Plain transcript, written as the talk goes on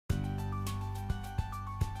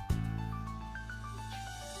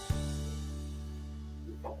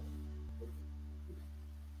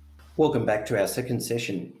Welcome back to our second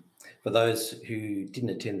session. For those who didn't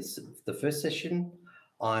attend the first session,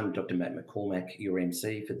 I'm Dr. Matt McCormack, your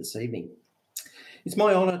MC for this evening. It's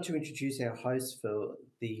my honour to introduce our host for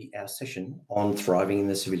our session on thriving in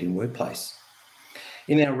the civilian workplace.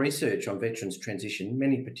 In our research on veterans transition,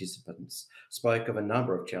 many participants spoke of a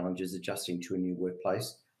number of challenges adjusting to a new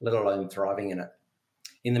workplace, let alone thriving in it.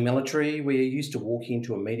 In the military, we are used to walking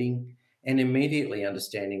into a meeting and immediately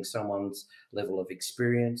understanding someone's level of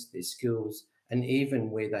experience, their skills, and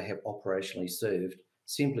even where they have operationally served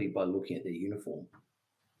simply by looking at their uniform.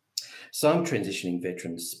 Some transitioning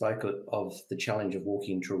veterans spoke of the challenge of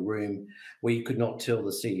walking into a room where you could not tell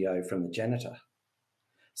the CEO from the janitor.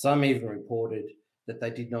 Some even reported that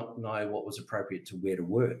they did not know what was appropriate to wear to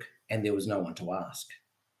work, and there was no one to ask.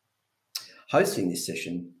 Hosting this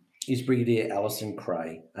session is Brigadier Alison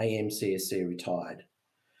Creagh, AMCSC retired,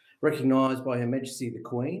 recognised by Her Majesty the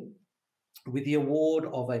Queen with the award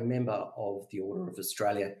of a Member of the Order of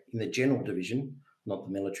Australia in the General Division, not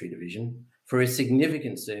the Military Division, for her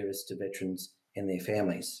significant service to veterans and their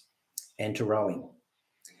families, and to rowing.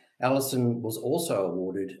 Alison was also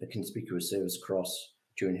awarded a Conspicuous Service Cross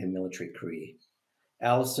during her military career.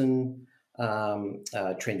 Alison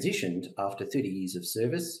transitioned after 30 years of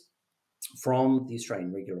service from the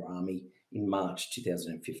Australian Regular Army in March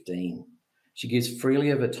 2015. She gives freely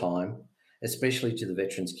of her time, especially to the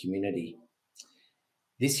veterans community.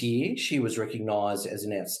 This year, she was recognised as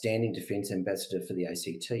an outstanding Defence Ambassador for the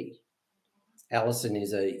ACT. Alison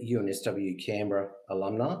is a UNSW Canberra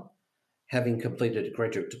alumna, having completed a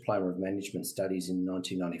Graduate Diploma of Management Studies in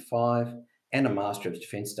 1995 and a Master of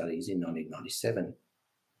Defence Studies in 1997.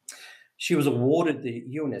 She was awarded the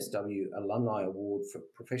UNSW Alumni Award for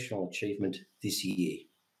Professional Achievement this year.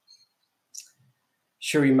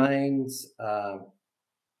 She remains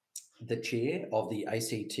the chair of the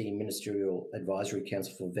ACT Ministerial Advisory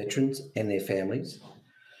Council for Veterans and their families.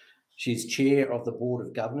 She's chair of the Board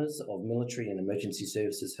of Governors of Military and Emergency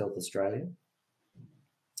Services Health Australia.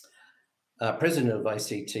 President of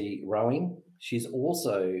ACT Rowing. She's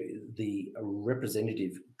also the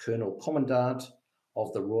representative Colonel Commandant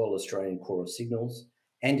of the Royal Australian Corps of Signals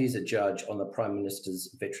and is a judge on the Prime Minister's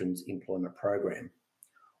Veterans Employment Program.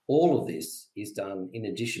 All of this is done in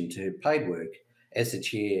addition to her paid work as the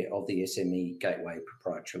chair of the SME Gateway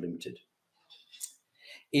Proprietary Limited.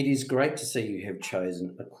 It is great to see you have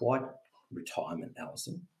chosen a quiet retirement,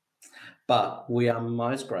 Alison, but we are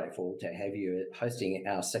most grateful to have you hosting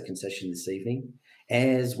our second session this evening,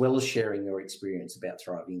 as well as sharing your experience about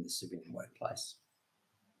thriving in the civilian workplace.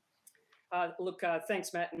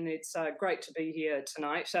 Thanks, Matt, and it's great to be here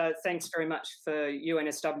tonight. Thanks very much for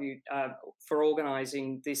UNSW for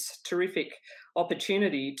organising this terrific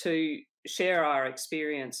opportunity to share our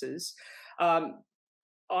experiences.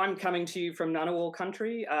 I'm coming to you from Ngunnawal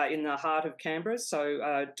country in the heart of Canberra,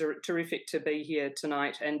 so terrific to be here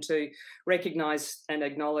tonight and to recognise and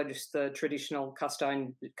acknowledge the traditional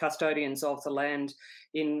custodians of the land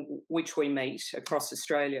in which we meet across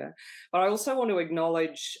Australia. But I also want to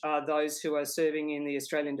acknowledge those who are serving in the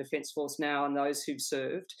Australian Defence Force now and those who've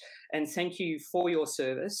served, and thank you for your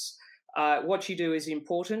service. What you do is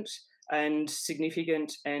important and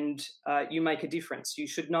significant, and you make a difference. You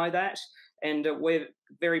should know that, and we're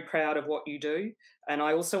very proud of what you do. And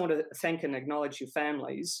I also want to thank and acknowledge your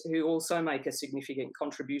families who also make a significant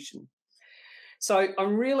contribution. So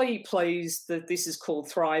I'm really pleased that this is called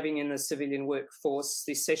Thriving in the Civilian Workforce,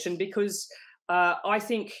 this session, because I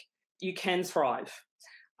think you can thrive.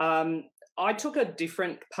 I took a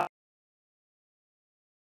different part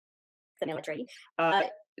of the military. I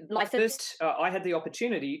had the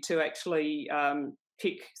opportunity to actually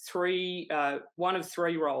pick one of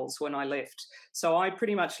three roles when I left. So I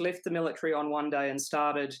pretty much left the military on one day and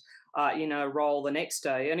started in a role the next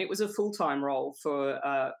day, and it was a full-time role for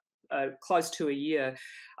close to a year.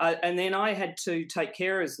 And then I had to take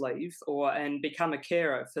carer's leave and become a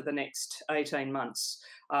carer for the next 18 months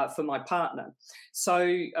for my partner.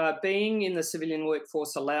 So being in the civilian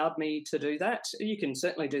workforce allowed me to do that. You can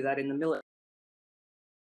certainly do that in the military.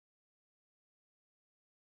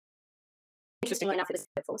 Interestingly enough, it was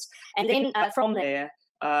workforce. And then from there,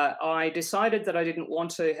 I decided that I didn't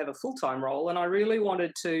want to have a full-time role, and I really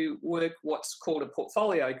wanted to work what's called a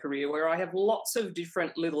portfolio career, where I have lots of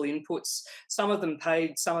different little inputs, some of them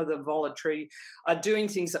paid, some of them voluntary, doing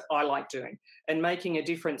things that I like doing and making a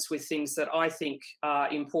difference with things that I think are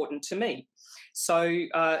important to me. So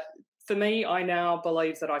for me, I now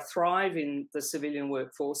believe that I thrive in the civilian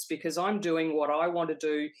workforce because I'm doing what I want to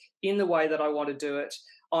do in the way that I want to do it.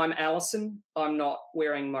 I'm Alison. I'm not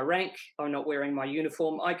wearing my rank. I'm not wearing my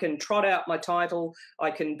uniform. I can trot out my title.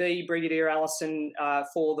 I can be Brigadier Alison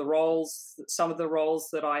for the roles, some of the roles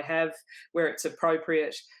that I have where it's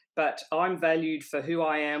appropriate. But I'm valued for who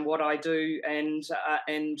I am, what I do, and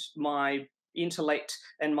my intellect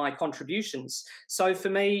and my contributions. So for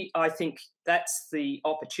me, I think that's the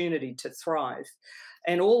opportunity to thrive.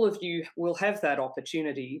 And all of you will have that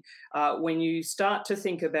opportunity when you start to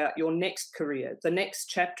think about your next career, the next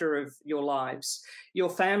chapter of your lives. Your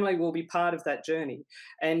family will be part of that journey.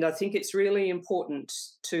 And I think it's really important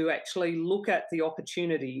to actually look at the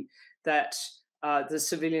opportunity that the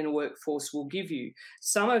civilian workforce will give you.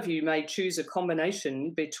 Some of you may choose a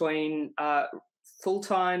combination between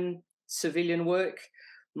full-time civilian work,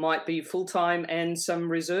 might be full-time, and some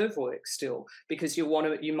reserve work still, because you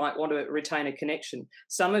might want to retain a connection.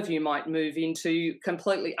 Some of you might move into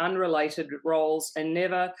completely unrelated roles and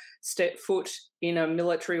never step foot in a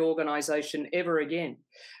military organisation ever again.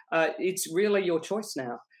 It's really your choice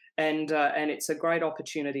now, and it's a great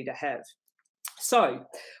opportunity to have. So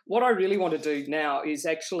what I really want to do now is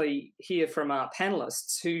actually hear from our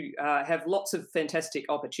panellists who have lots of fantastic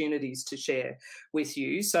opportunities to share with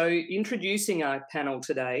you. So introducing our panel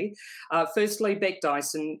today, firstly, Beck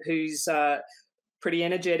Dyson, who's pretty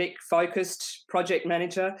energetic, focused project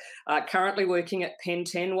manager, currently working at Pen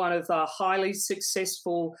 10, one of the highly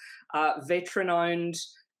successful veteran-owned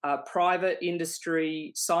private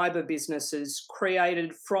industry cyber businesses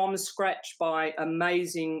created from scratch by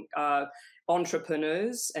amazing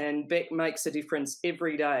entrepreneurs, and Beck makes a difference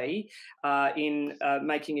every day in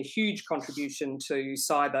making a huge contribution to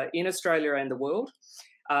cyber in Australia and the world.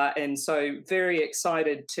 And so very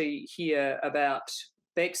excited to hear about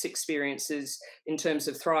Beck's experiences in terms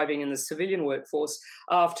of thriving in the civilian workforce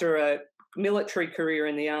after a military career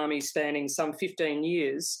in the Army spanning some 15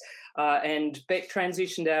 years. And Beck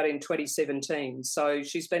transitioned out in 2017. So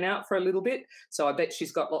she's been out for a little bit. So I bet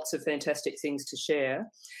she's got lots of fantastic things to share.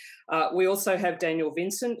 We also have Daniel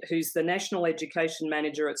Vincent, who's the National Education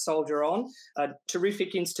Manager at Soldier On, a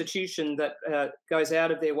terrific institution that goes out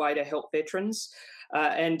of their way to help veterans.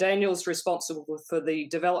 And Daniel's responsible for the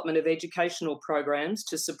development of educational programs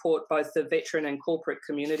to support both the veteran and corporate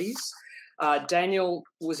communities. Daniel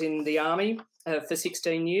was in the Army for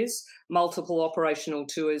 16 years, multiple operational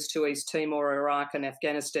tours to East Timor, Iraq and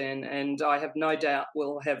Afghanistan, and I have no doubt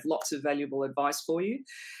will have lots of valuable advice for you.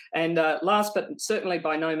 And last but certainly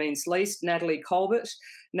by no means least, Natalie Colbert.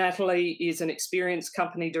 Natalie is an experienced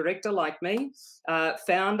company director like me,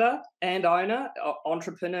 founder and owner,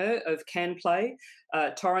 entrepreneur of CanPlay,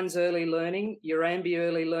 Torrens Early Learning, Urambi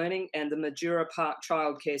Early Learning and the Majura Park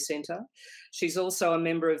Childcare Centre. She's also a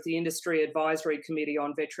member of the Industry Advisory Committee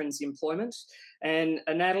on Veterans Employment. And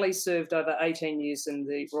Natalie served over 18 years in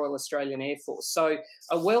the Royal Australian Air Force. So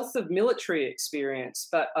a wealth of military experience,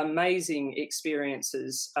 but amazing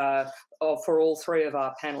experiences for all three of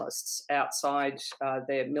our panellists outside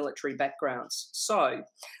their military backgrounds. So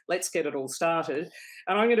let's get it all started.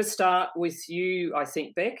 And I'm going to start with you, I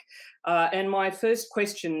think, Beck. And my first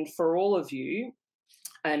question for all of you,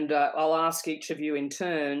 and I'll ask each of you in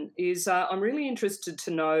turn, is I'm really interested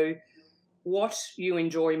to know what you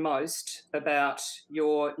enjoy most about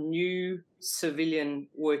your new civilian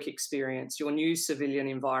work experience, your new civilian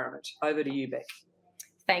environment. Over to you, Beck.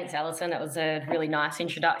 Thanks, Alison. That was a really nice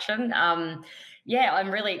introduction. Yeah, I'm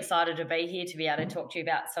really excited to be here to be able to talk to you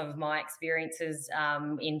about some of my experiences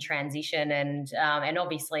in transition and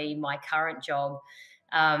obviously my current job.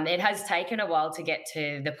 It has taken a while to get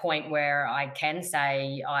to the point where I can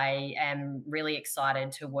say I am really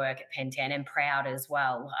excited to work at Pen 10 and proud as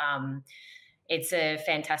well. It's a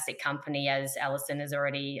fantastic company, as Alison has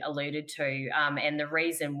already alluded to. And the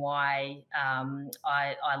reason why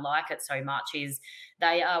I like it so much is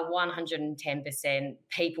they are 110%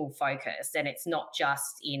 people focused, and it's not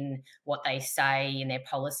just in what they say in their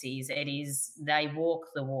policies. It is, they walk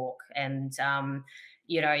the walk, and,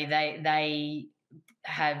 they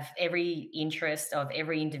have every interest of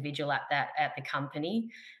every individual at the company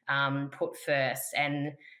put first.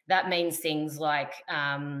 And that means things like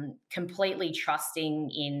completely trusting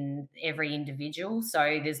in every individual.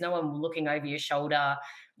 So there's no one looking over your shoulder,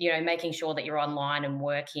 making sure that you're online and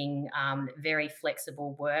working, very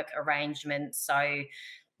flexible work arrangements. So,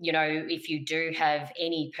 if you do have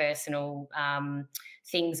any personal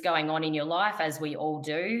things going on in your life, as we all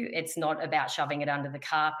do, it's not about shoving it under the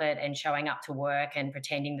carpet and showing up to work and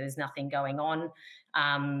pretending there's nothing going on.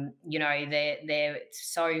 They're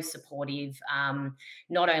so supportive,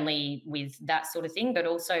 not only with that sort of thing, but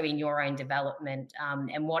also in your own development.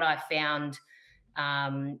 And what I found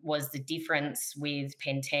was the difference with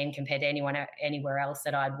Pen 10 compared to anywhere else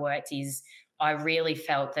that I'd worked is I really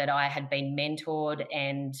felt that I had been mentored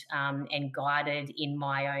and guided in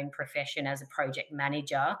my own profession as a project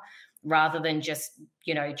manager, rather than just,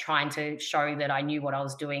 trying to show that I knew what I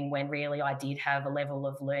was doing when really I did have a level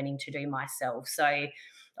of learning to do myself. So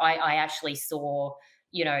I actually saw,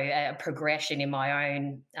 a progression in my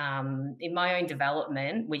own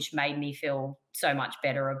development, which made me feel so much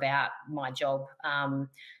better about my job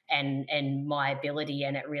and my ability.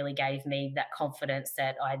 And it really gave me that confidence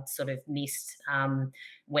that I'd sort of missed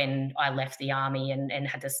when I left the army and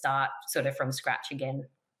had to start sort of from scratch again.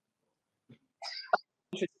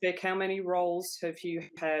 Beck, how many roles have you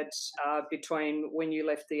had between when you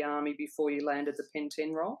left the army before you landed the Pen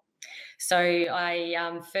 10 role? So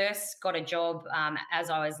I first got a job as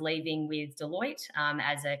I was leaving with Deloitte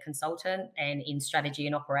as a consultant and in strategy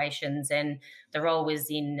and operations, and the role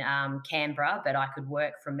was in Canberra, but I could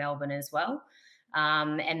work from Melbourne as well.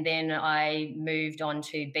 And then I moved on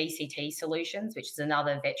to BCT Solutions, which is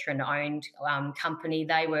another veteran-owned company.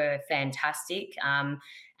 They were fantastic.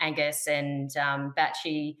 Angus and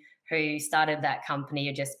Batchy, who started that company,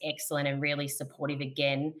 are just excellent and really supportive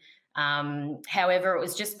again. However, it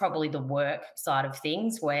was just probably the work side of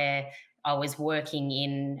things where I was working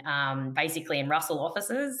in basically in Russell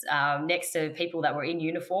offices next to people that were in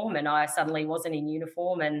uniform, and I suddenly wasn't in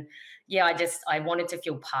uniform. And yeah, I wanted to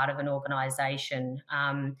feel part of an organisation.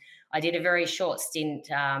 I did a very short stint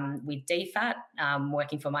with DFAT,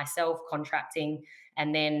 working for myself, contracting,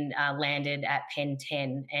 and then landed at Pen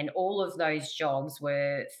 10. And all of those jobs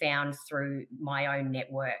were found through my own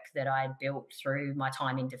network that I had built through my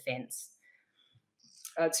time in defence.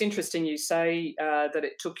 It's interesting you say that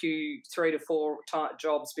it took you 3 to 4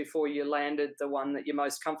 jobs before you landed the one that you're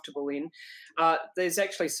most comfortable in. There's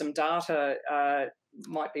actually some data,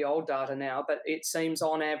 might be old data now, but it seems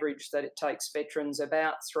on average that it takes veterans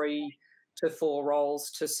about 3 to 4 roles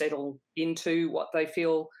to settle into what they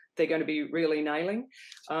feel they're going to be really nailing.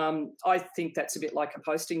 I think that's a bit like a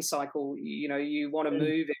posting cycle. You want to move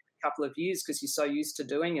every couple of years because you're so used to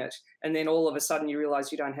doing it, and then all of a sudden you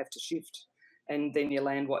realise you don't have to shift. And then you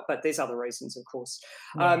land but there's other reasons, of course.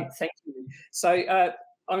 Yeah. Thank you. So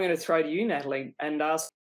I'm going to throw to you, Natalie, and ask,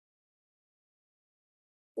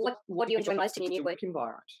 what do you enjoy most in your new work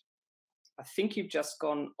environment? I think you've just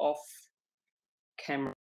gone off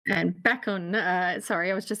camera. And back on,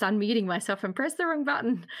 sorry, I was just unmuting myself and pressed the wrong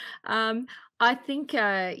button. I think,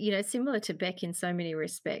 similar to Beck in so many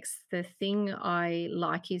respects, the thing I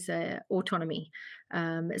like is autonomy.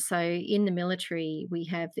 So in the military, we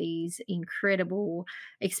have these incredible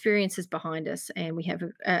experiences behind us and we have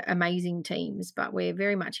amazing teams, but we're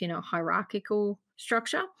very much in a hierarchical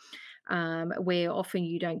structure. Where often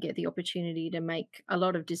you don't get the opportunity to make a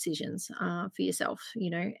lot of decisions for yourself,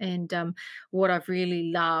 and what I've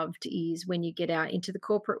really loved is when you get out into the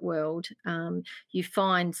corporate world, you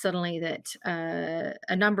find suddenly that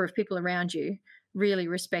a number of people around you really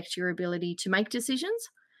respect your ability to make decisions.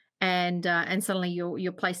 And suddenly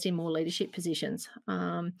you're placed in more leadership positions.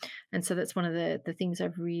 And so that's one of the things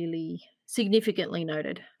I've really significantly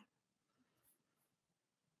noted.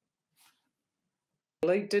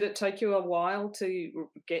 Did it take you a while to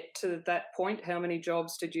get to that point? How many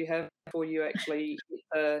jobs did you have before you actually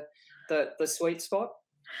hit the sweet spot?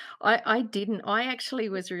 I didn't. I actually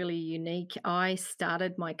was really unique. I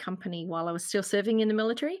started my company while I was still serving in the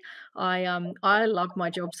military. I loved my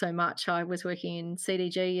job so much. I was working in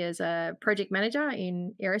CDG as a project manager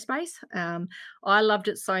in aerospace. I loved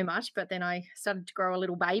it so much, but then I started to grow a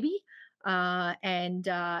little baby, and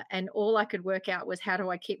all I could work out was how do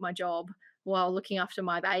I keep my job while looking after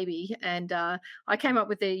my baby. And I came up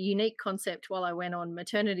with a unique concept while I went on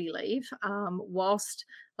maternity leave, whilst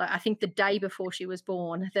I think the day before she was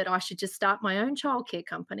born, that I should just start my own childcare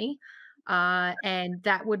company, and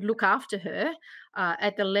that would look after her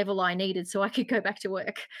at the level I needed so I could go back to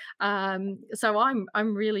work. So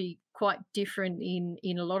I'm really quite different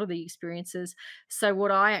in a lot of the experiences. So what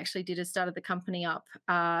I actually did is started the company up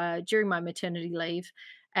during my maternity leave.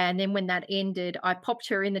 And then when that ended, I popped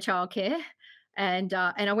her in the childcare, and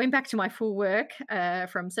I went back to my full work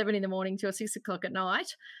from 7 a.m. till 6 o'clock at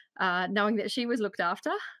night, knowing that she was looked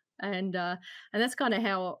after, and that's kind of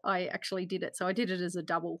how I actually did it. So I did it as a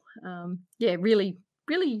double. Really,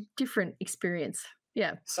 really different experience.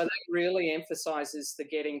 Yeah. So that really emphasises the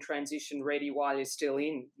getting transition ready while you're still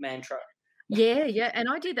in mantra. Yeah. And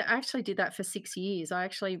I actually did that for 6 years. I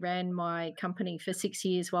actually ran my company for 6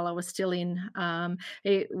 years while I was still in.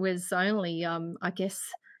 It was only, I guess,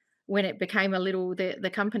 when it became a little,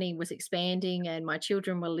 the company was expanding and my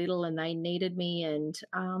children were little and they needed me. And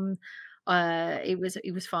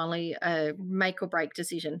it was finally a make or break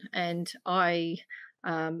decision, and I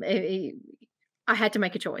had to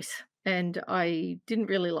make a choice. And I didn't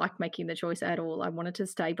really like making the choice at all. I wanted to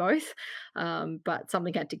stay both, but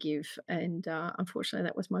something had to give, and unfortunately,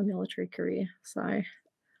 that was my military career. So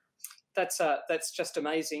That's just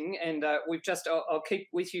amazing, and I'll keep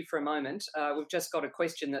with you for a moment. We've just got a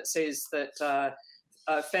question that says that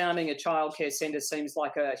founding a childcare centre seems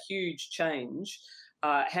like a huge change.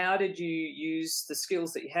 How did you use the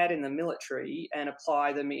skills that you had in the military and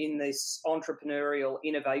apply them in this entrepreneurial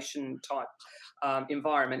innovation type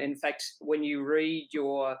environment? In fact, when you read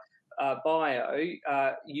your bio,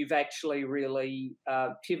 you've actually really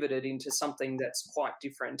pivoted into something that's quite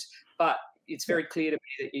different. But it's very clear to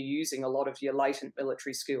me that you're using a lot of your latent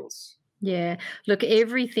military skills. yeah, look,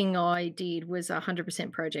 everything I did was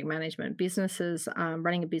 100% project management. Businesses,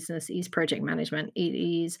 running a business is project management. It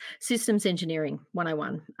is systems engineering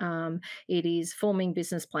 101. It is forming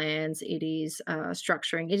business plans. It is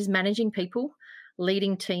structuring. It is managing people,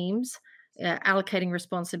 leading teams, allocating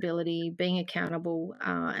responsibility, being accountable,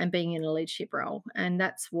 and being in a leadership role. And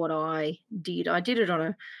that's what I did. I did it on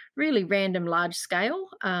a really random large scale,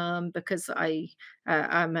 because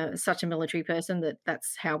I'm such a military person that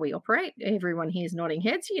that's how we operate. Everyone here is nodding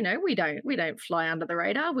heads. We don't fly under the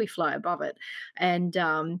radar. We fly above it. And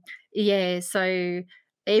yeah, so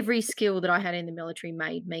every skill that I had in the military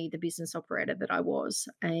made me the business operator that I was,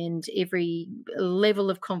 and every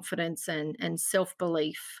level of confidence and self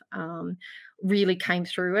belief really came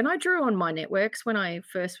through. And I drew on my networks when I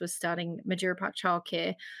first was starting Madeira Park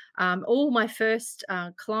Childcare. All my first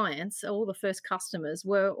clients, all the first customers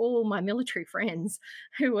were all my military friends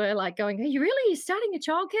who were like going, "Are you really starting a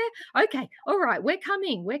childcare? Okay, all right, we're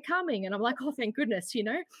coming." And I'm like, "Oh, thank goodness,"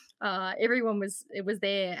 everyone was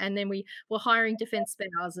there. And then we were hiring defense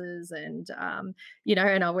spouses, and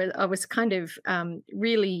and I was kind of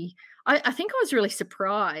really, I think I was really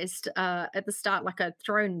surprised at the start. Like, I'd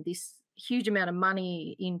thrown this huge amount of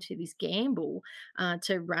money into this gamble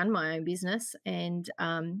to run my own business, and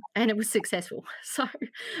it was successful. So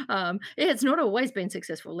yeah, it's not always been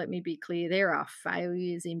successful. Let me be clear: there are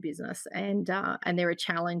failures in business, and there are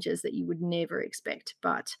challenges that you would never expect,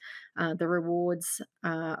 but the rewards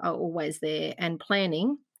are always there. And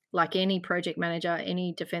planning, like any project manager,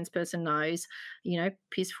 any defense person knows,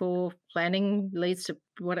 piss poor planning leads to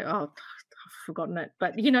what? Oh, I've forgotten it,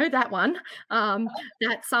 but that one,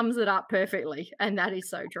 that sums it up perfectly, and that is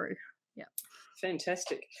so true. Yeah.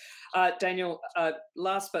 Fantastic. Daniel,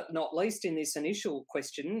 last but not least in this initial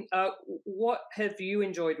question, what have you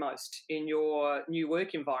enjoyed most in your new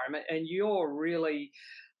work environment? And you're really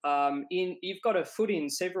you've got a foot in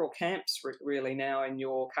several camps really now in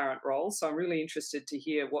your current role. So I'm really interested to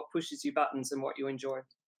hear what pushes your buttons and what you enjoy.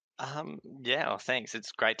 Yeah, well, thanks.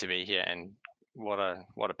 It's great to be here, and what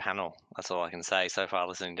a panel. That's all I can say so far,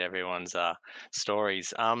 listening to everyone's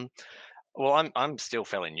stories. Well, I'm still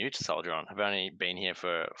fairly new to Soldier On. I've only been here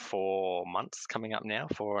for 4 months, coming up now,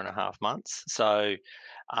 4.5 months. So,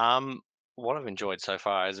 what I've enjoyed so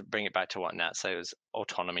far is, bring it back to what Nat said, was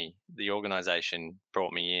autonomy. The organisation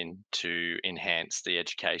brought me in to enhance the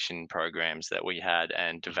education programs that we had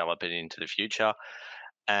and develop it into the future.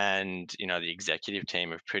 And the executive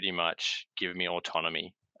team have pretty much given me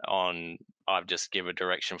autonomy on. I've just give a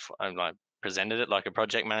direction for, and I presented it like a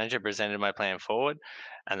project manager, presented my plan forward,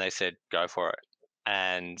 and they said go for it.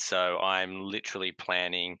 And so I'm literally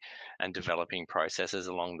planning and developing processes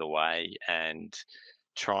along the way, and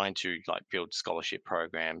trying to build scholarship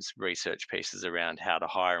programs, research pieces around how to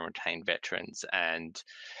hire and retain veterans, and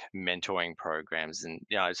mentoring programs. And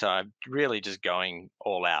so I'm really just going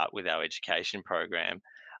all out with our education program.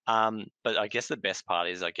 But I guess the best part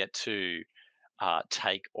is I get to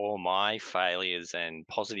take all my failures and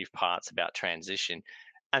positive parts about transition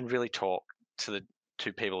and really talk to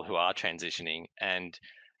people who are transitioning, and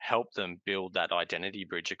help them build that identity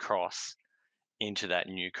bridge across into that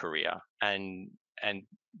new career, and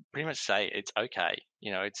pretty much say it's okay.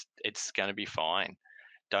 It's going to be fine.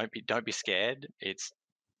 Don't be scared.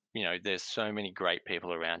 There's so many great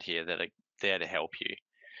people around here that are there to help you.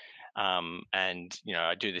 And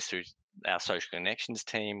I do this through our social connections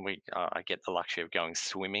team. I get the luxury of going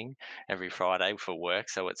swimming every Friday for work,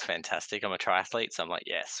 so it's fantastic. I'm a triathlete, so I'm like,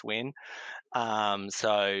 yeah, swim.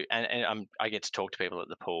 So I get to talk to people at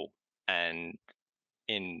the pool, and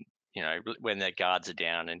in when their guards are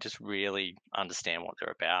down, and just really understand what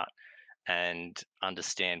they're about, and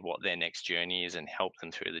understand what their next journey is, and help them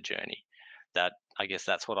through the journey. I guess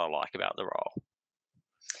that's what I like about the role.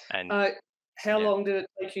 And How yeah. long did it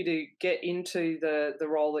take you to get into the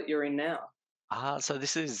role that you're in now? So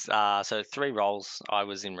this is so 3 roles. I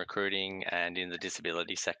was in recruiting and in the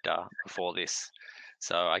disability sector before this.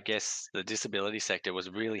 So I guess the disability sector was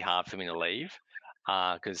really hard for me to leave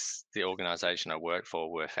because the organisation I worked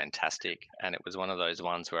for were fantastic, and it was one of those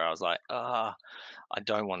ones where I was like, I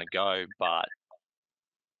don't want to go, but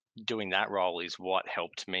doing that role is what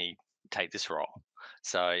helped me take this role.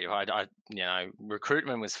 So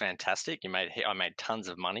recruitment was fantastic. I made tons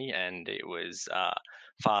of money, and it was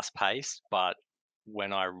fast paced. But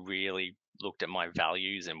when I really looked at my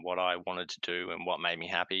values and what I wanted to do and what made me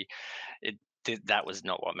happy, that was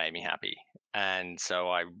not what made me happy. And so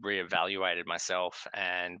I reevaluated myself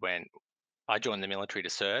and I joined the military to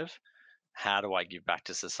serve. How do I give back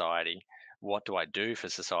to society? What do I do for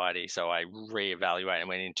society? So I reevaluated and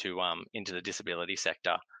went into the disability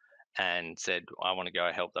sector and said, I want to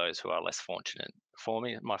go help those who are less fortunate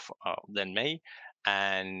than me,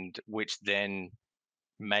 and which then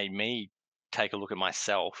made me take a look at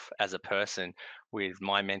myself as a person with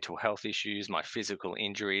my mental health issues, my physical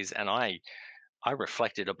injuries, and I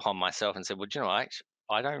reflected upon myself and said, well, you know,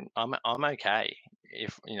 I'm okay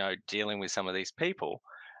if, dealing with some of these people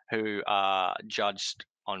who are judged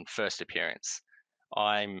on first appearance.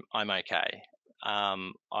 I'm okay.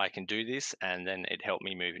 I can do this, and then it helped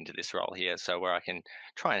me move into this role here, so where I can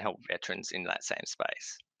try and help veterans in that same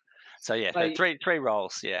space. So yeah, So three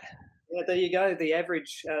roles. Yeah. Yeah, there you go. The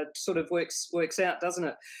average sort of works out, doesn't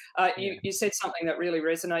it? You said something that really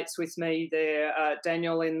resonates with me there,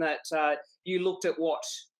 Daniel, in that you looked at what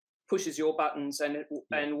pushes your buttons and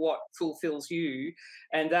what fulfills you,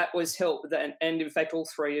 and that was help. And in fact, all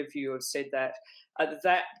 3 of you have said that.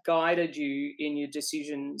 That guided you in your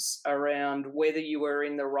decisions around whether you were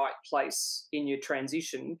in the right place in your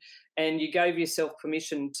transition, and you gave yourself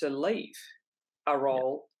permission to leave a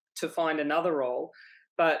role to find another role.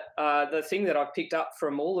 But the thing that I've picked up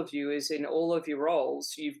from all of you is in all of your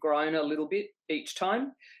roles, you've grown a little bit each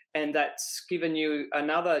time, and that's given you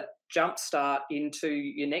another jump start into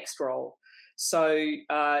your next role. So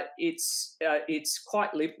it's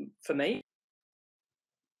quite for me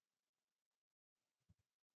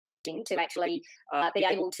to actually be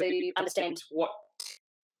able to understand what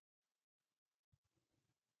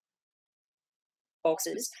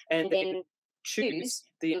boxes and then choose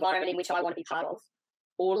the environment in which I want to be part of,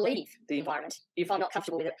 or leave the environment if I'm not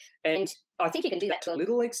comfortable with it. And I think you can do that to a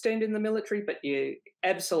little extent in the military, but you're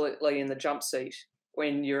absolutely in the jump seat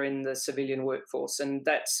when you're in the civilian workforce. And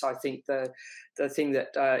that's, I think, the thing that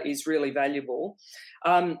is really valuable.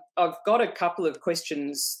 I've got a couple of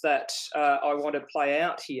questions that I want to play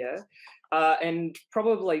out here, and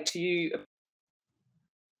probably to you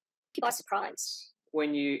by surprise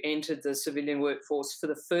when you entered the civilian workforce for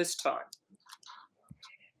the first time.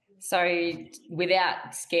 So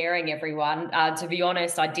without scaring everyone, to be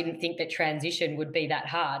honest, I didn't think that transition would be that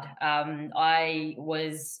hard. I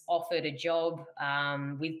was offered a job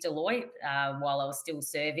with Deloitte while I was still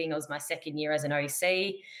serving. It was my 2nd year as an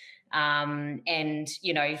OC. And,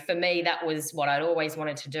 for me, that was what I'd always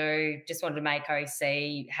wanted to do. Just wanted to make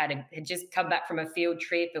OC, had just come back from a field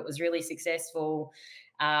trip. It was really successful.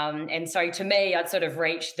 And so to me, I'd sort of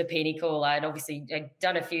reached the pinnacle. I'd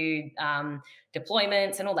done a few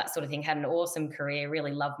deployments and all that sort of thing, had an awesome career,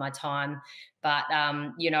 really loved my time. But,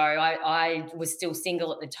 I was still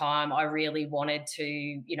single at the time. I really wanted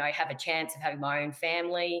to, have a chance of having my own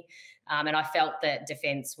family. And I felt that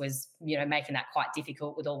defence was, making that quite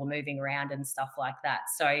difficult with all the moving around and stuff like that.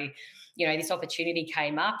 So, this opportunity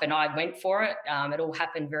came up and I went for it. It all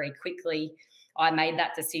happened very quickly. I made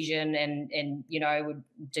that decision and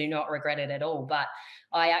do not regret it at all. But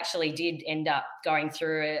I actually did end up going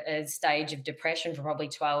through a stage of depression for probably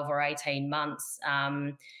 12 or 18 months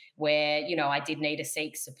where, I did need to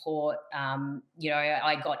seek support.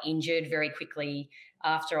 I got injured very quickly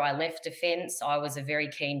after I left defence. I was a very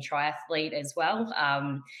keen triathlete as well.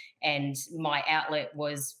 And my outlet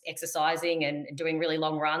was exercising and doing really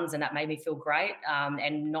long runs, and that made me feel great.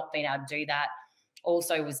 And not being able to do that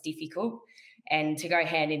also was difficult. And to go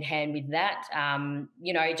hand in hand with that,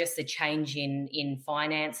 just the change in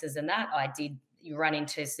finances and that, I did run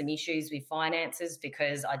into some issues with finances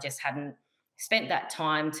because I just hadn't spent that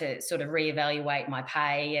time to sort of reevaluate my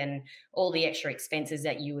pay and all the extra expenses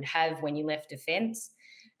that you would have when you left defence.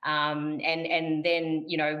 And then,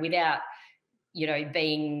 without,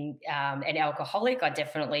 being an alcoholic, I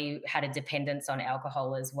definitely had a dependence on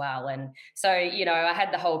alcohol as well. And so, I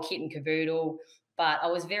had the whole kit and caboodle, but I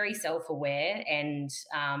was very self-aware and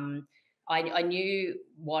I knew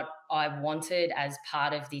what I wanted as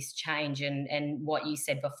part of this change and what you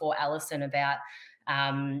said before, Alison, about,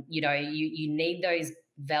 You need those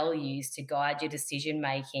values to guide your decision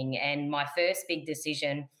making. And my first big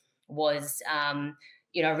decision was,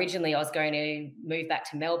 originally I was going to move back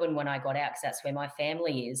to Melbourne when I got out, because that's where my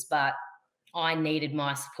family is. But I needed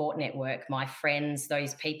my support network, my friends,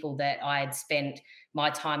 those people that I had spent my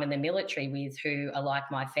time in the military with, who are like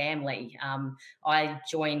my family. I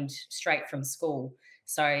joined straight from school,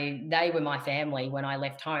 so they were my family when I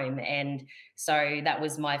left home. And so that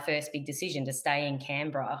was my first big decision, to stay in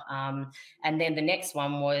Canberra. And then the next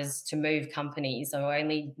one was to move companies. So I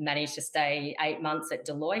only managed to stay 8 months at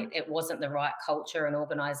Deloitte. It wasn't the right culture and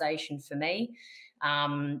organisation for me.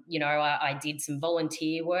 I did some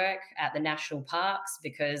volunteer work at the national parks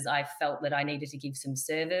because I felt that I needed to give some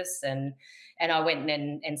service, and I went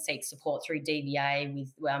and seek support through DVA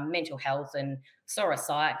with mental health, and saw a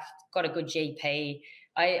psych, got a good GP.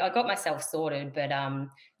 I got myself sorted, but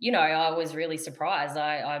I was really surprised.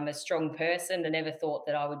 I'm a strong person. I never thought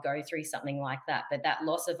that I would go through something like that. But that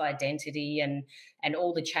loss of identity and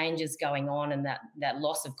all the changes going on, and that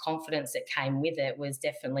loss of confidence that came with it, was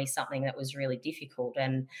definitely something that was really difficult.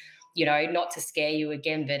 And not to scare you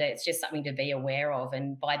again, but it's just something to be aware of.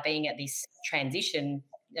 And by being at this transition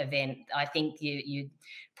event, I think you're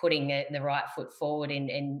putting the right foot forward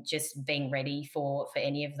and just being ready for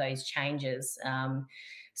any of those changes.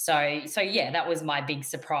 So yeah, that was my big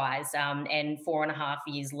surprise. And 4.5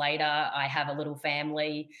 years later, I have a little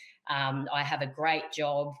family. I have a great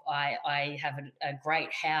job. I have a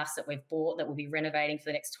great house that we've bought that we'll be renovating for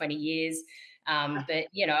the next 20 years. But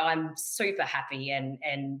I'm super happy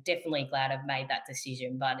and definitely glad I've made that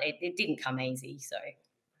decision. But it didn't come easy. So.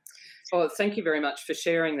 Well, thank you very much for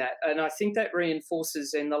sharing that. And I think that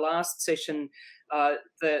reinforces, in the last session,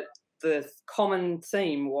 that the common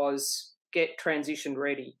theme was get transition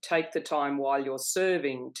ready. Take the time while you're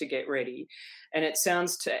serving to get ready. And it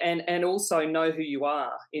sounds and also know who you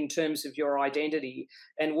are in terms of your identity,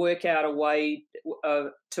 and work out a way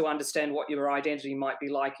to understand what your identity might be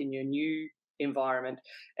like in your new environment.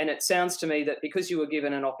 And it sounds to me that because you were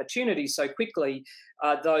given an opportunity so quickly,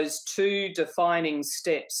 those two defining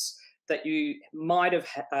steps that you might have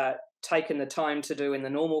taken the time to do in the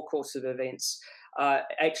normal course of events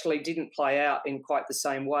actually didn't play out in quite the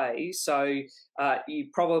same way. So you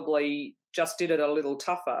probably just did it a little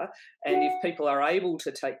tougher. And if people are able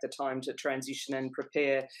to take the time to transition and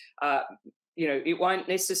prepare, it won't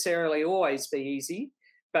necessarily always be easy,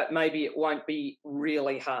 but maybe it won't be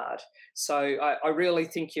really hard. So I really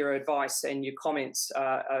think your advice and your comments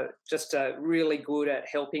are just really good at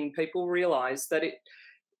helping people realise that it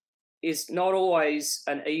is not always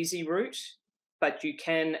an easy route, but you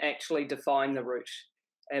can actually define the route.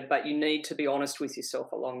 But you need to be honest with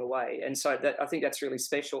yourself along the way. And so I think that's really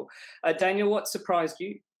special. Daniel, what surprised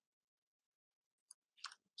you?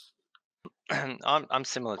 I'm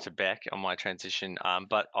similar to Beck on my transition,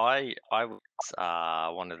 but I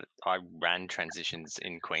ran transitions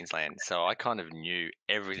in Queensland, so I kind of knew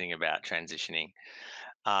everything about transitioning.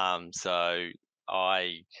 So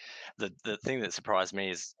the thing that surprised me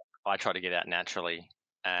is I tried to get out naturally,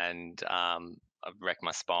 and I wrecked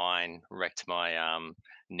my spine, wrecked my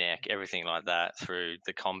neck, everything like that through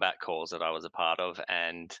the combat calls that I was a part of,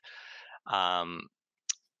 and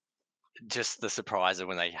just the surprise of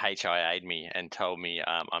when they HIA'd me and told me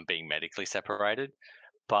I'm being medically separated.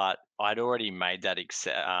 But I'd already made that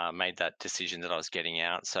decision that I was getting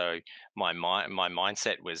out. So my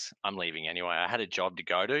mindset was I'm leaving anyway. I had a job to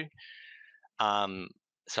go to.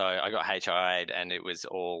 So I got HIA'd, and it was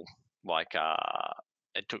all like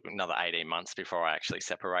it took another 18 months before I actually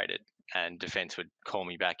separated, and Defence would call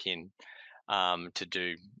me back in to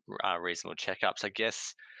do reasonable checkups, I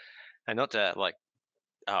guess. And not to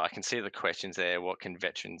I can see the questions there. What can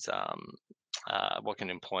veterans, what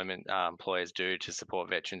can employers do to support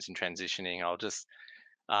veterans in transitioning?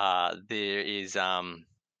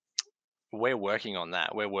 We're working on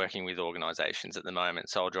that. We're working with organisations at the moment.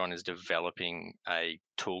 Soldier On is developing a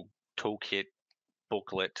toolkit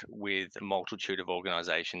booklet with a multitude of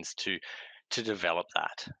organisations to develop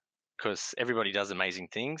that, because everybody does amazing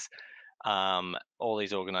things. All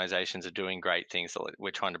these organisations are doing great things. So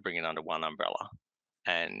we're trying to bring it under one umbrella.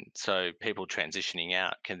 And so people transitioning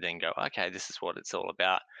out can then go, okay, this is what it's all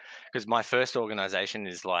about. Because my first organisation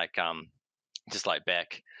is just like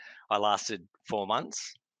Beck. I lasted 4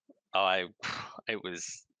 months. It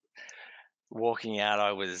was walking out.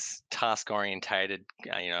 I was task orientated,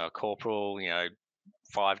 a corporal,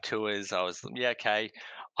 5 tours. I was, okay.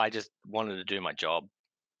 I just wanted to do my job.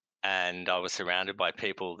 And I was surrounded by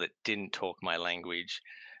people that didn't talk my language,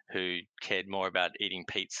 who cared more about eating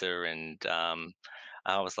pizza. And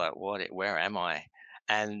I was like, where am I?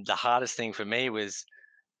 And the hardest thing for me was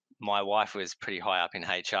my wife was pretty high up in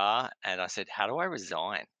HR, and I said, how do I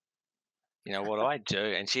resign? What do I do?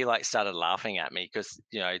 And she like started laughing at me because,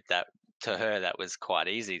 that to her, that was quite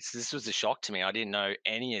easy. So this was a shock to me. I didn't know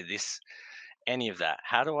any of that.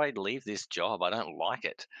 How do I leave this job? I don't like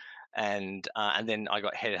it. And then I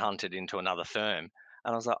got headhunted into another firm,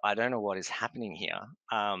 and I was like, I don't know what is happening here.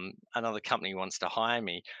 Another company wants to hire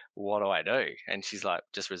me. What do I do? And she's like,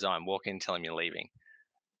 just resign, walk in, tell them you're leaving.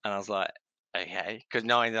 And I was like, okay, because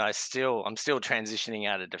knowing that I'm still transitioning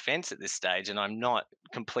out of defense at this stage, and I'm not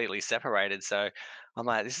completely separated. So I'm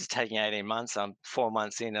like, this is taking 18 months. I'm 4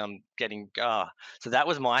 months in. I'm getting so that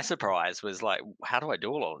was my surprise. Was like, how do I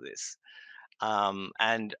do all of this?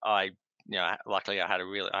 And I, luckily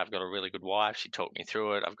I've got a really good wife. She talked me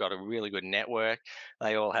through it. I've got a really good network.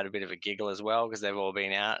 They all had a bit of a giggle as well because they've all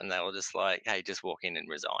been out, and they were just like, hey, just walk in and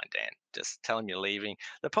resign, Dan. Just tell them you're leaving.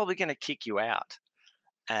 They're probably going to kick you out.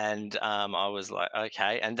 And I was like,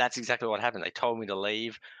 okay. And that's exactly what happened. They told me to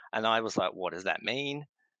leave, and I was like, what does that mean?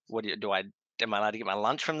 What am I allowed to get my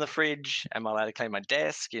lunch from the fridge? Am I allowed to clean my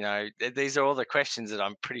desk? These are all the questions that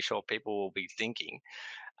I'm pretty sure people will be thinking.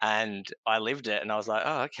 And I lived it, and I was like,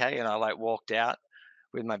 oh, okay. And I like walked out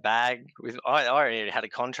with my bag. I already had a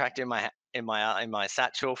contract in my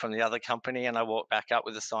satchel from the other company, and I walked back up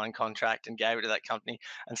with a signed contract and gave it to that company,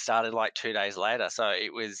 and started like 2 days later. So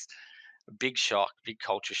it was a big shock, big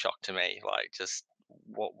culture shock to me. Like, just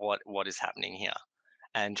what is happening here,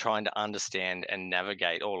 and trying to understand and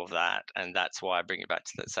navigate all of that. And that's why I bring it back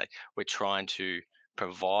to, let's say, we're trying to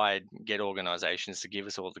get organizations to give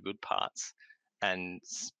us all the good parts, and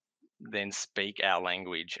then speak our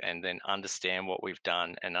language, and then understand what we've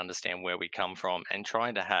done and understand where we come from, and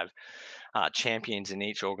trying to have champions in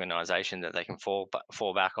each organization that they can fall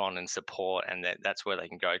back on and support, and that's where they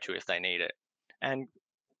can go to if they need it. And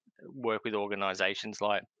work with organizations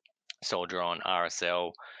like Soldier On,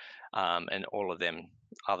 RSL, and all the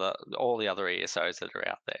other ESOs that are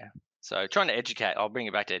out there. So trying to educate, I'll bring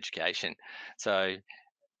it back to education. So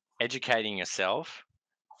educating yourself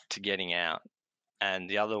to getting out. And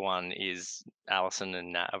the other one is, Alison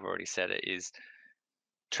and Nat have already said it, is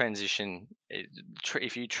transition.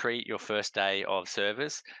 If you treat your first day of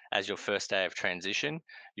service as your first day of transition,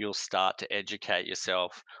 you'll start to educate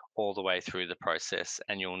yourself all the way through the process,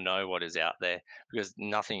 and you'll know what is out there, because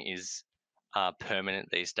nothing is permanent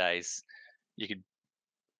these days. You could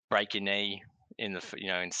break your knee in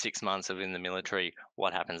 6 months of in the military.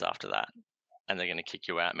 What happens after that? And they're going to kick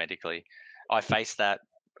you out medically. I faced that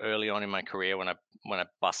early on in my career when I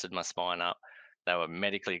busted my spine up. They were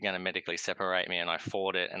going to medically separate me, and I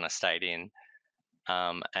fought it, and I stayed in.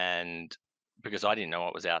 And because I didn't know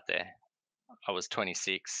what was out there, I was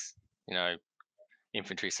 26,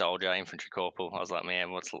 infantry soldier, infantry corporal. I was like,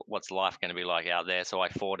 man, what's life going to be like out there? So I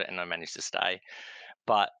fought it, and I managed to stay.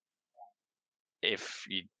 But if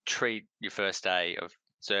you treat your first day of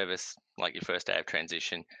service like your first day of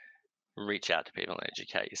transition, reach out to people and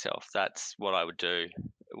educate yourself. That's what I would do.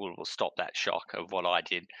 It will stop that shock of what I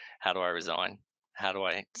did. How do I resign? How do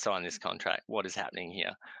I sign this contract? What is happening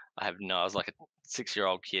here? I was like a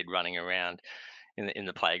 6-year-old kid running around in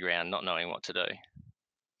the playground, not knowing what to do.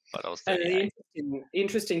 But I was 38. And the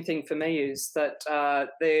interesting thing for me is that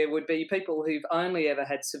there would be people who've only ever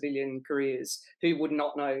had civilian careers who would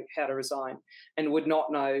not know how to resign and would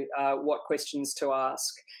not know what questions to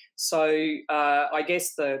ask. So I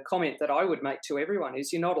guess the comment that I would make to everyone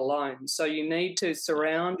is you're not alone. So you need to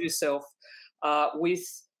surround yourself with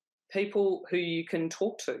people who you can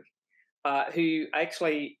talk to, who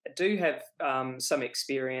actually do have some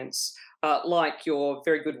experience, like your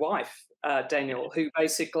very good wife, Daniel, who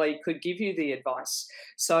basically could give you the advice.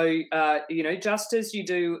 So, just as you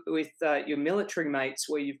do with your military mates,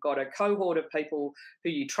 where you've got a cohort of people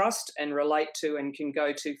who you trust and relate to and can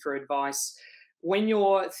go to for advice, when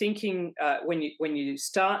you're thinking, when you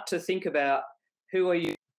start to think about who are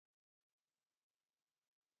you,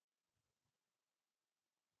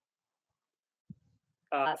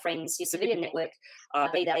 friends, your civilian network,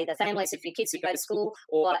 be they the families of your kids who go to school,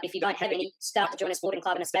 or if you don't have any, start to join a sporting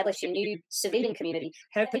club and establish your new civilian community.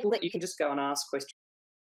 Have people that you can just go and ask questions.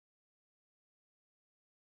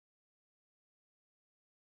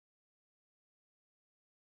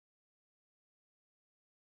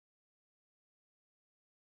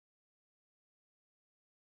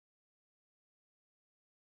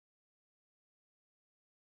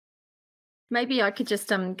 Maybe I could just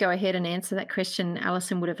go ahead and answer that question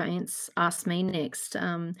Alison would have asked me next.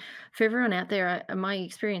 For everyone out there, my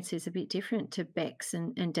experience is a bit different to Beck's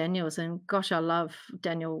and Daniel's. And gosh, I love,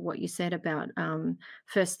 Daniel, what you said about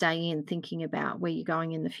first day in, thinking about where you're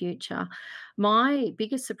going in the future. My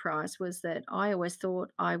biggest surprise was that I always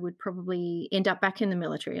thought I would probably end up back in the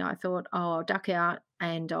military. I thought, oh, I'll duck out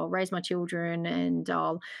and I'll raise my children and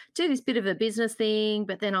I'll do this bit of a business thing,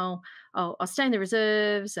 but then I'll stay in the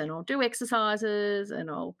reserves and I'll do exercises and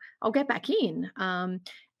I'll get back in.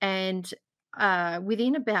 And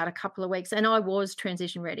within about a couple of weeks, and I was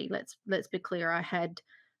transition ready. Let's be clear. I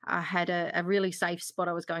had a really safe spot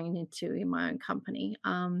I was going into in my own company.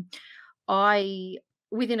 I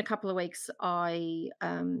Within a couple of weeks, I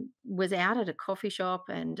was out at a coffee shop,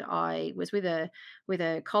 and I was with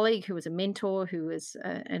a colleague who was a mentor, who was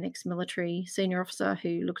an ex-military senior officer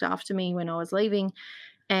who looked after me when I was leaving,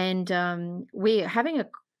 and we're having a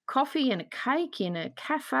coffee and a cake in a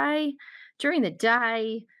cafe during the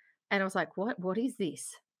day, and I was like, What is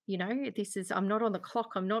this? This is, I'm not on the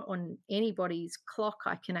clock. I'm not on anybody's clock.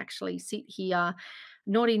 I can actually sit here,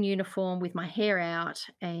 not in uniform, with my hair out,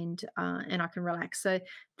 and I can relax. So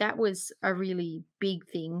that was a really big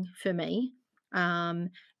thing for me,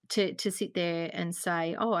 to sit there and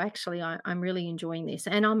say, oh, actually, I'm really enjoying this,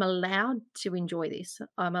 and I'm allowed to enjoy this.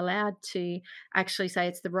 I'm allowed to actually say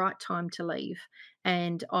it's the right time to leave,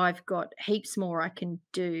 and I've got heaps more I can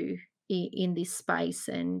do in this space,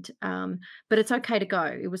 and but it's okay to go.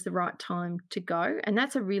 It was the right time to go, and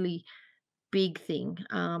that's a really big thing,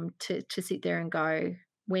 to sit there and go,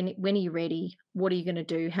 when are you ready? What are you going to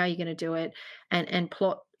do? How are you going to do it? And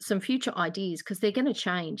plot some future ideas, because they're going to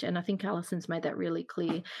change. And I think Alison's made that really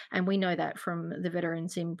clear. And we know that from the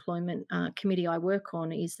Veterans Employment Committee I work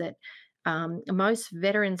on, is that most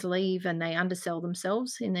veterans leave and they undersell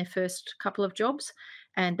themselves in their first couple of jobs,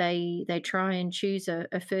 and they try and choose a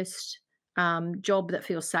first job that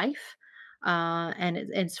feels safe, and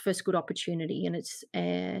it's first good opportunity, and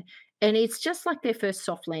it's just like their first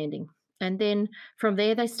soft landing. And then from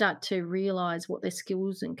there, they start to realize what their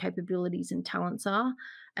skills and capabilities and talents are,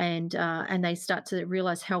 and they start to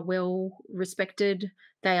realize how well respected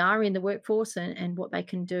they are in the workforce, and what they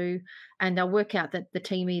can do. And they'll work out that the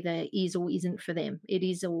team either is or isn't for them. It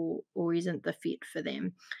is or isn't the fit for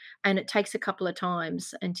them. And it takes a couple of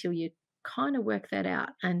times until you kind of work that out.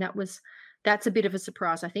 And that's a bit of a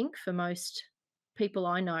surprise, I think, for most people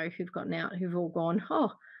I know who've gotten out, who've all gone,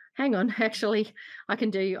 oh, hang on, actually, I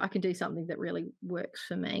can do something that really works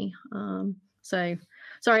for me. So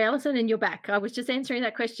sorry, Alison, and you're back. I was just answering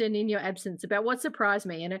that question in your absence about what surprised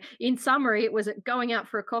me. And in summary, it was going out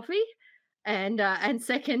for a coffee, and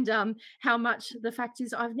second, how much, the fact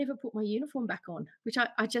is, I've never put my uniform back on, which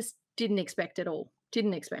I just didn't expect at all.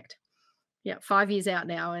 Didn't expect. Yeah, 5 years out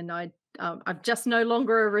now, and I'm just no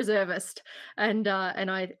longer a reservist, and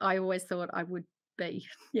I always thought I would be.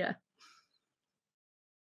 Yeah.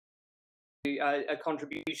 A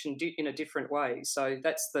contribution in a different way. So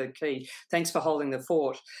that's the key. Thanks for holding the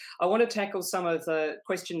fort. I want to tackle some of the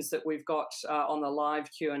questions that we've got on the live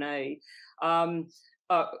Q&A.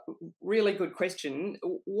 Really good question.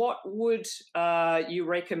 What would you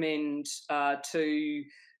recommend to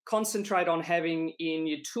concentrate on having in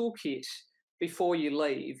your toolkit before you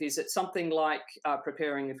leave? Is it something like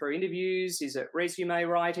preparing for interviews? Is it resume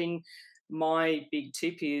writing? My big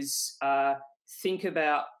tip is think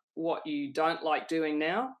about what you don't like doing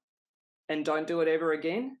now and don't do it ever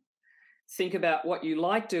again. Think about what you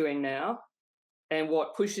like doing now and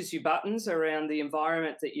what pushes you buttons around the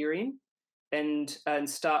environment that you're in, and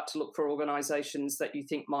start to look for organisations that you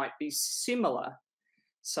think might be similar,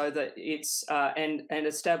 so that it's and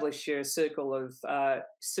establish your circle of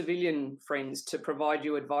civilian friends to provide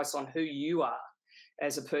you advice on who you are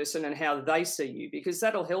as a person and how they see you, because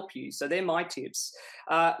that'll help you. So they're my tips.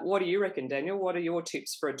 What do you reckon, Daniel? What are your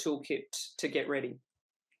tips for a toolkit to get ready?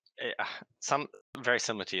 Some very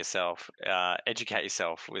similar to yourself. Educate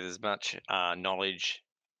yourself with as much knowledge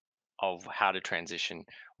of how to transition,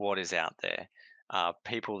 what is out there,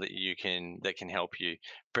 people that can help you.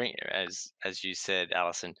 Bring, as you said,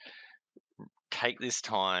 Alison, take this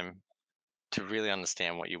time to really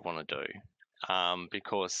understand what you want to do,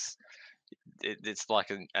 because it's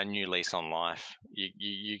like a new lease on life.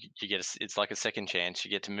 You get it's like a second chance.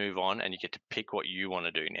 You get to move on, and you get to pick what you want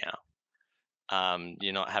to do now.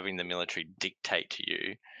 You're not having the military dictate to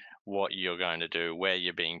you what you're going to do, where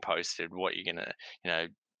you're being posted, what you're gonna,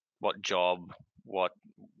 what job, what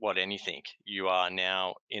anything. You are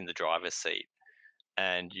now in the driver's seat,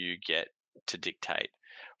 and you get to dictate.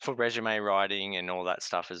 For resume writing and all that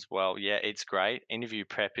stuff as well, yeah, it's great. Interview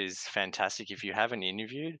prep is fantastic. If you haven't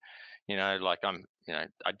interviewed, like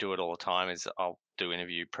I do it all the time, is I'll do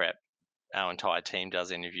interview prep. Our entire team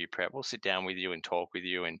does interview prep. We'll sit down with you and talk with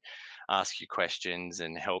you and ask you questions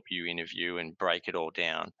and help you interview and break it all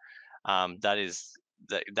down.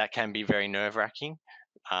 That can be very nerve-wracking,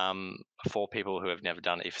 for people who have never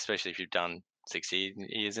done it, especially if you've done 60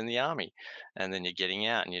 years in the army and then you're getting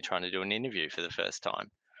out and you're trying to do an interview for the first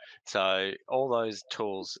time. So all those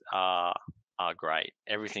tools are great.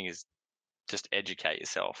 Everything is just educate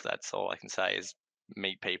yourself. That's all I can say, is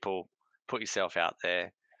meet people, put yourself out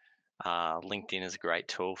there. LinkedIn is a great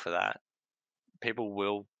tool for that. People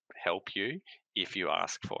will help you if you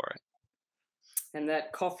ask for it. And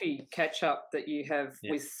that coffee catch up that you have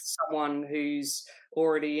with someone who's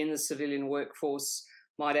already in the civilian workforce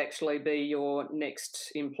might actually be your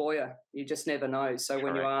next employer. You just never know. So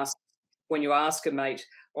Correct. when you ask a mate,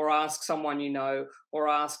 or ask someone you know, or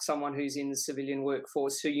ask someone who's in the civilian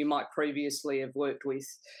workforce who you might previously have worked with,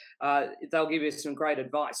 they'll give you some great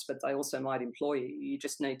advice, but they also might employ you. You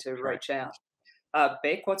just need to reach out.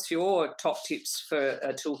 Beck, what's your top tips for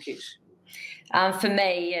a toolkit? For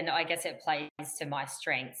me, and I guess it plays to my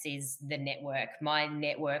strengths, is the network. My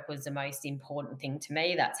network was the most important thing to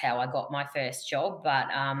me. That's how I got my first job. But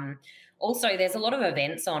also, there's a lot of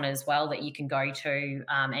events on as well that you can go to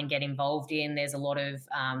and get involved in. There's a lot of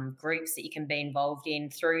groups that you can be involved in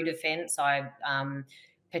through Defence. I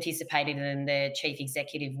participated in the Chief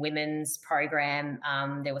Executive Women's Program.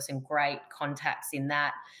 There were some great contacts in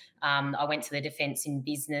that. I went to the Defence in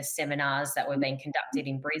Business seminars that were being conducted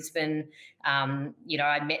in Brisbane.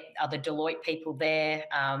 I met other Deloitte people there.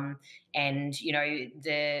 And,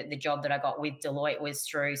 the job that I got with Deloitte was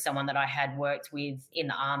through someone that I had worked with in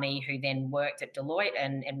the Army, who then worked at Deloitte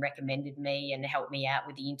and recommended me and helped me out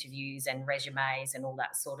with the interviews and resumes and all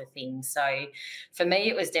that sort of thing. So for me,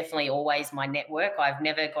 it was definitely always my network. I've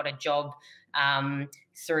never got a job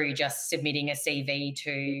through just submitting a CV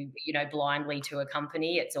to, blindly to a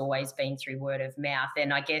company. It's always been through word of mouth.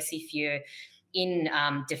 And I guess if you're in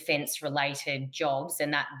defence-related jobs,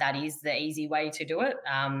 then that is the easy way to do it.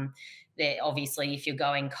 Obviously, if you're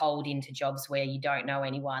going cold into jobs where you don't know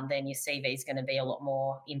anyone, then your CV is going to be a lot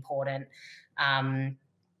more important. And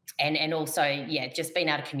also, just being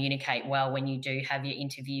able to communicate well when you do have your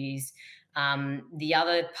interviews. The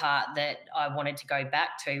other part that I wanted to go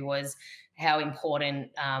back to was how important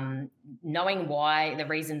knowing the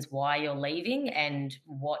reasons why you're leaving and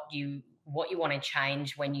what you want to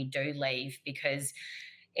change when you do leave, because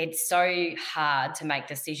it's so hard to make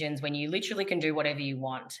decisions when you literally can do whatever you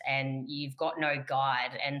want and you've got no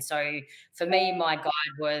guide. And so for me, my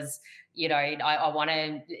guide was, I want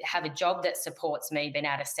to have a job that supports me being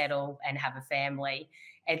able to settle and have a family.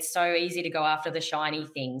 It's so easy to go after the shiny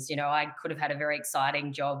things. I could have had a very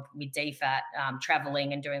exciting job with DFAT,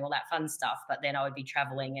 traveling and doing all that fun stuff, but then I would be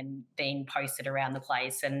traveling and being posted around the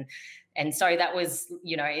place. And so that was,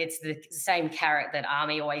 it's the same carrot that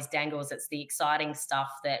Army always dangles. It's the exciting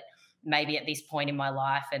stuff that maybe at this point in my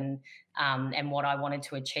life and what I wanted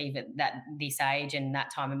to achieve at this age and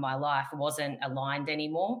that time in my life wasn't aligned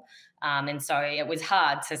anymore. And so it was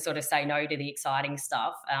hard to sort of say no to the exciting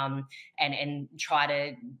stuff and try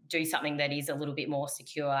to do something that is a little bit more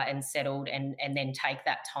secure and settled and then take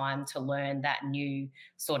that time to learn that new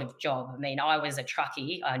sort of job. I mean, I was a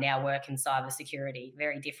truckie. I now work in cybersecurity,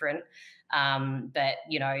 very different. But,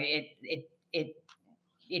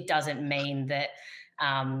 it doesn't mean that,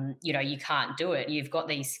 you can't do it. You've got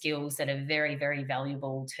these skills that are very, very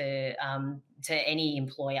valuable to any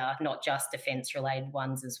employer, not just defence-related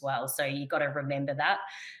ones as well. So you've got to remember that.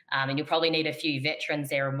 And you'll probably need a few veterans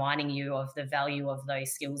there reminding you of the value of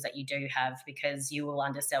those skills that you do have, because you will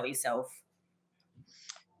undersell yourself.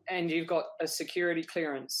 And you've got a security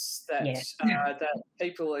clearance that that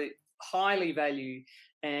people highly value.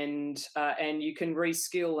 And you can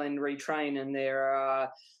reskill and retrain, and there are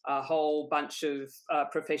a whole bunch of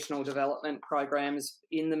professional development programs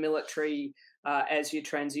in the military as you're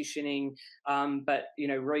transitioning. But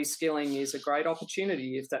reskilling is a great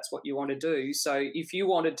opportunity if that's what you want to do. So if you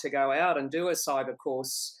wanted to go out and do a cyber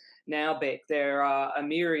course now, Beck, there are a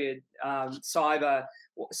myriad cyber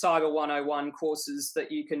 101 courses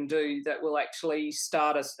that you can do that will actually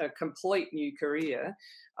start a complete new career.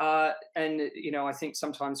 And I think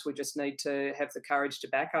sometimes we just need to have the courage to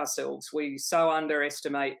back ourselves. We so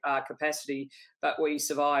underestimate our capacity, but we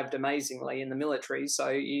survived amazingly in the military. So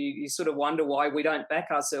you sort of wonder why we don't back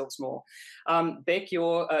ourselves more. Beck,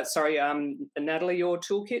 Natalie, your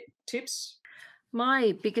toolkit tips?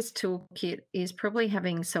 My biggest toolkit is probably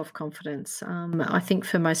having self-confidence. I think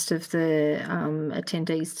for most of the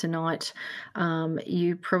attendees tonight,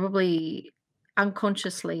 you probably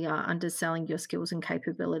unconsciously are underselling your skills and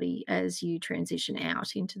capability as you transition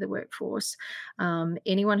out into the workforce.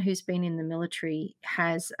 Anyone who's been in the military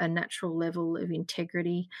has a natural level of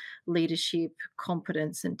integrity, leadership,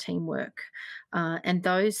 competence, and teamwork. And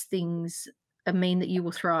those things mean that you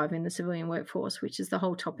will thrive in the civilian workforce, which is the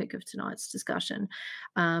whole topic of tonight's discussion.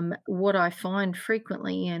 What I find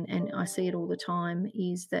frequently, and I see it all the time,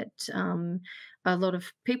 is that a lot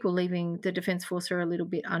of people leaving the Defence Force are a little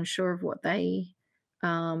bit unsure of what they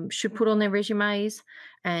should put on their resumes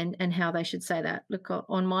and how they should say that. Look,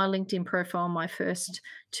 on my LinkedIn profile, my first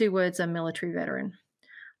 2 words are military veteran.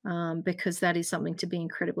 Because that is something to be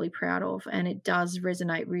incredibly proud of, and it does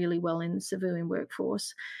resonate really well in the civilian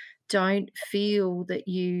workforce. Don't feel that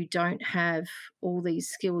you don't have all these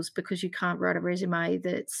skills because you can't write a resume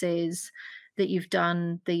that says that you've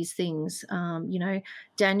done these things.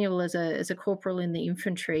 Daniel, as a corporal in the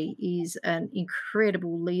infantry, is an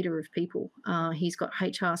incredible leader of people. He's got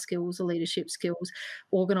HR skills, leadership skills,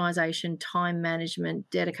 organisation, time management,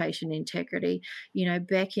 dedication, integrity.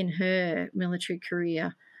 Back in her military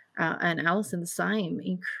career, and Alison the same,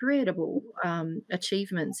 incredible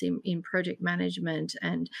achievements in project management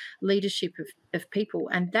and leadership of people.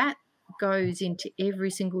 And that goes into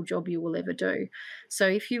every single job you will ever do. So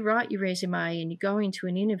if you write your resume and you go into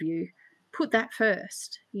an interview, put that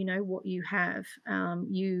first. What you have.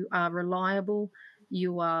 You are reliable.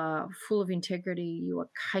 You are full of integrity. You are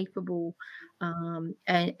capable,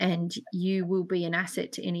 and you will be an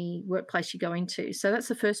asset to any workplace you go into. So that's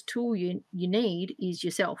the first tool you need, is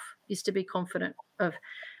yourself, is to be confident of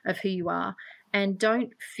who you are, and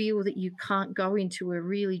don't feel that you can't go into a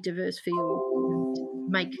really diverse field and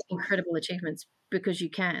make incredible achievements, because you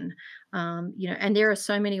can. And there are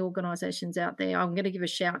so many organisations out there. I'm going to give a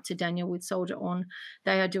shout to Daniel with Soldier On.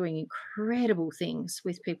 They are doing incredible things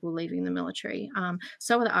with people leaving the military.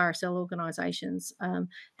 So are the RSL organisations.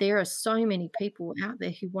 There are so many people out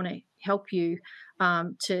there who want to help you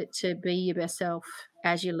to be your best self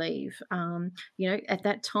as you leave. At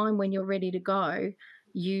that time when you're ready to go,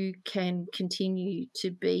 you can continue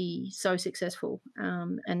to be so successful.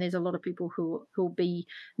 And there's a lot of people who will be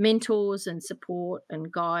mentors and support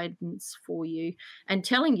and guidance for you, and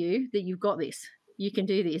telling you that you've got this, you can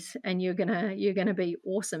do this, and you're gonna be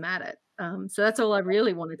awesome at it. So that's all I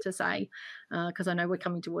really wanted to say, because I know we're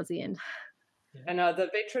coming towards the end. And the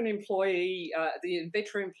veteran employee, the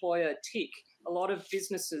veteran employer tick, a lot of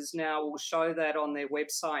businesses now will show that on their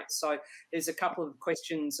website. So there's a couple of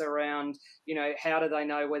questions around, how do they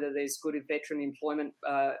know whether there's good veteran employment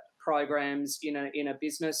programs in a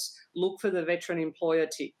business? Look for the veteran employer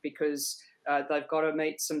tick, because they've got to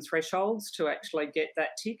meet some thresholds to actually get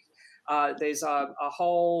that tick. There's a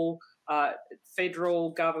whole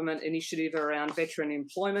federal government initiative around veteran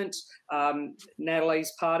employment.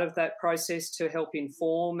 Natalie's part of that process to help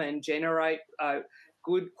inform and generate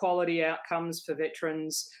good quality outcomes for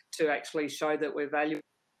veterans, to actually show that we're valuable.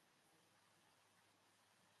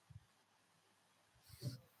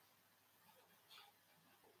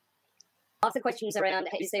 Lots of questions around,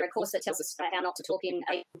 is there a course that tells us how not to talk in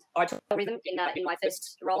a rhythm? In my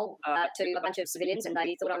first role to a bunch of civilians, and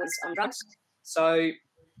they thought I was on drugs. So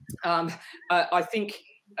I think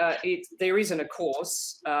there isn't a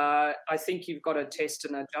course. I think you've got to test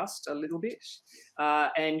and adjust a little bit,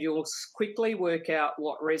 and you'll quickly work out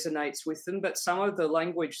what resonates with them. But some of the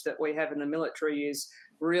language that we have in the military is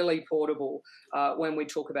really portable when we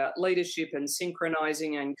talk about leadership and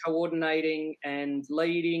synchronizing and coordinating and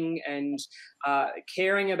leading and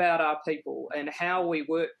caring about our people and how we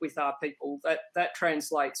work with our people. That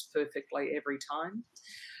translates perfectly every time.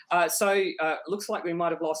 So looks like we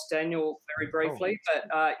might have lost Daniel very briefly, but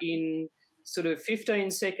in sort of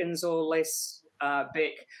 15 seconds or less,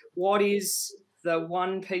 Beck, what is the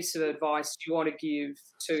one piece of advice you want to give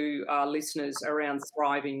to our listeners around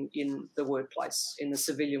thriving in the workplace, in the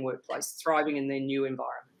civilian workplace, thriving in their new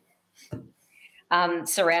environment?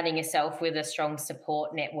 Surrounding yourself with a strong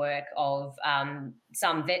support network of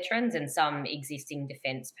some veterans and some existing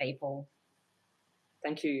defence people.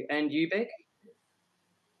 Thank you. And you, Beck?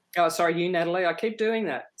 Oh, sorry, you, Natalie. I keep doing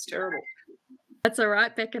that. It's terrible. That's all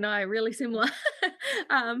right. Beck and I are really similar.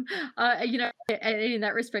 And in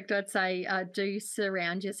that respect, I'd say do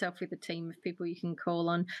surround yourself with a team of people you can call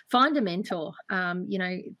on. Find a mentor.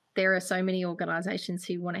 There are so many organisations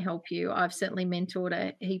who want to help you. I've certainly mentored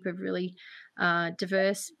a heap of really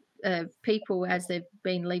diverse people as they've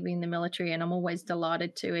been leaving the military, and I'm always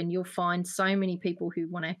delighted to. And you'll find so many people who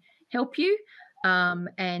want to help you.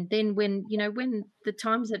 And then when the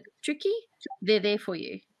times are tricky, they're there for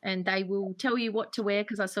you, and they will tell you what to wear.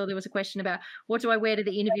 Because I saw there was a question about, what do I wear to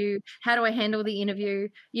the interview? How do I handle the interview?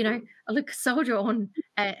 Look, Soldier On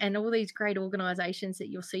and all these great organisations that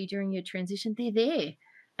you'll see during your transition, they're there,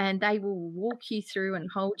 and they will walk you through and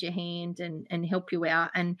hold your hand and help you out.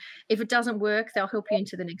 And if it doesn't work, they'll help you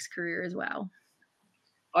into the next career as well.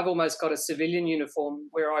 I've almost got a civilian uniform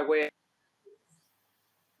where I wear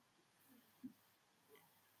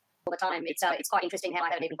the time. It's quite interesting how I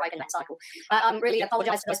haven't even broken that cycle. Really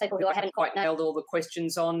apologise to those people who I haven't quite nailed all the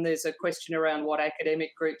questions on. There's a question around what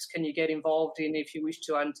academic groups can you get involved in if you wish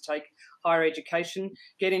to undertake higher education.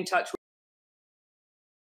 Get in touch